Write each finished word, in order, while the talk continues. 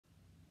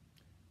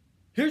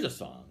Here's a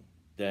song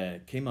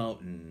that came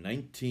out in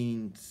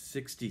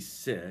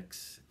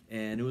 1966,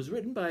 and it was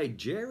written by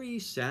Jerry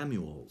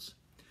Samuels.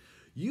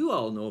 You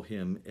all know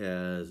him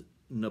as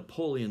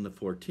Napoleon the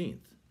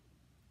 14th.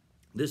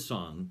 This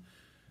song,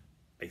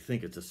 I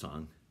think it's a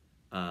song,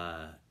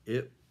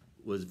 it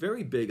was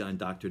very big on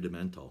Dr.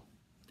 Demento.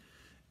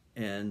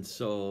 And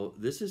so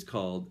this is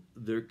called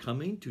They're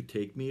Coming to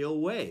Take Me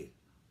Away.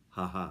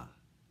 Haha.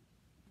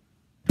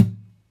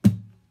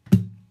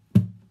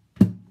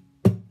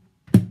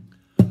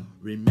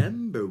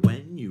 Remember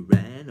when you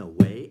ran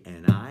away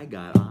and I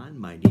got on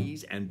my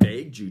knees and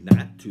begged you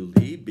not to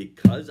leave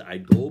because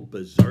I'd go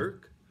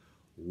berserk?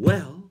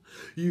 Well,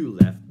 you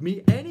left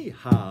me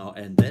anyhow,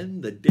 and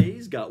then the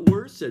days got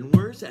worse and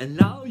worse, and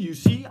now you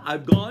see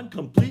I've gone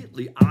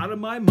completely out of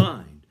my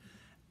mind.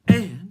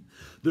 And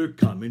they're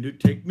coming to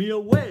take me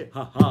away,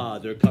 ha ha,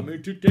 they're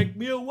coming to take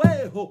me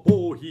away, ho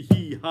ho, hee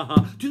hee, ha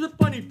ha, to the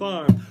funny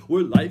farm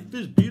where life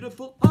is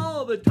beautiful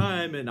all the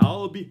time, and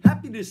I'll be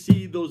happy to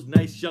see those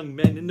nice young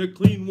men in their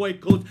clean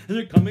white coats, and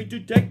they're coming to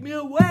take me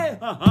away,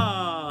 ha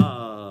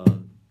ha.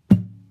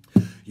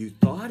 You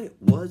thought it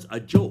was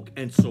a joke,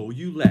 and so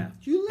you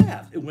laughed. You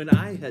laughed when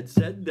I had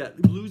said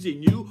that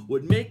losing you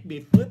would make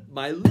me flip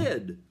my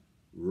lid,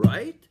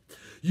 right?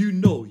 You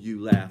know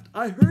you laughed.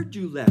 I heard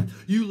you laugh.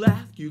 You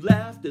laughed,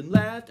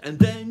 and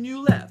then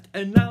you left.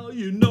 And now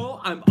you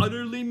know I'm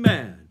utterly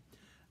mad.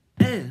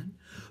 And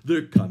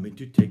they're coming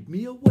to take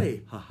me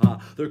away, ha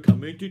ha. They're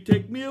coming to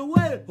take me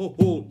away, ho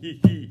ho, hee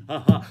hee,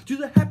 ha ha. To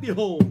the happy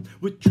home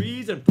with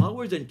trees and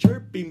flowers and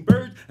chirping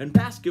birds and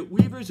basket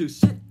weavers who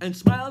sit and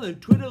smile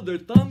and twiddle their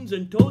thumbs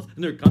and toes.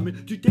 And they're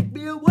coming to take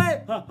me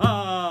away, ha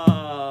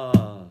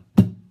ha.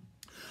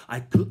 I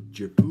cooked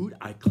your food,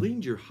 I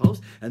cleaned your house,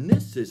 and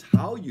this is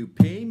how you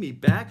pay me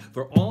back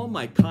for all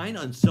my kind,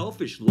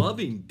 unselfish,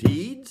 loving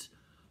deeds?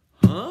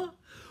 Huh?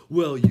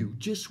 Well, you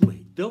just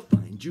wait, they'll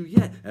find you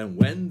yet, and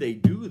when they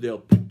do, they'll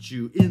put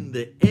you in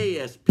the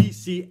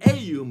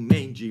ASPCA, you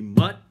mangy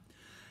mutt.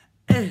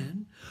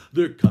 And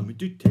they're coming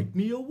to take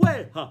me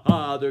away, ha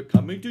ha, they're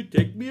coming to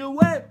take me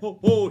away, ho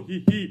ho,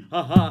 hee hee,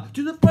 ha ha,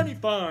 to the funny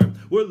farm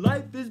where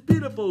life is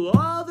beautiful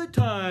all the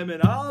time,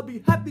 and I'll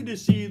be happy to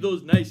see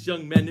those nice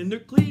young men in their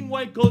clean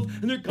white coats,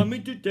 and they're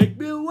coming to take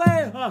me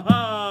away, ha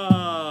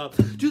ha,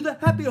 to the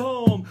happy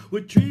home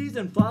with trees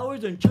and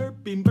flowers and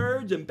chirping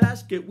birds and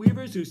basket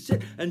weavers who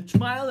sit and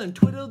smile and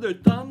twiddle their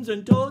thumbs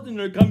and toes, and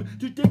they're coming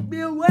to take me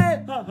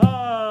away, ha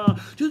ha,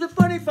 to the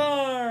funny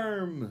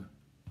farm.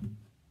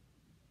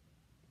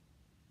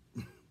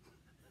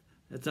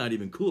 That's not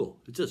even cool.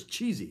 It's just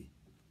cheesy.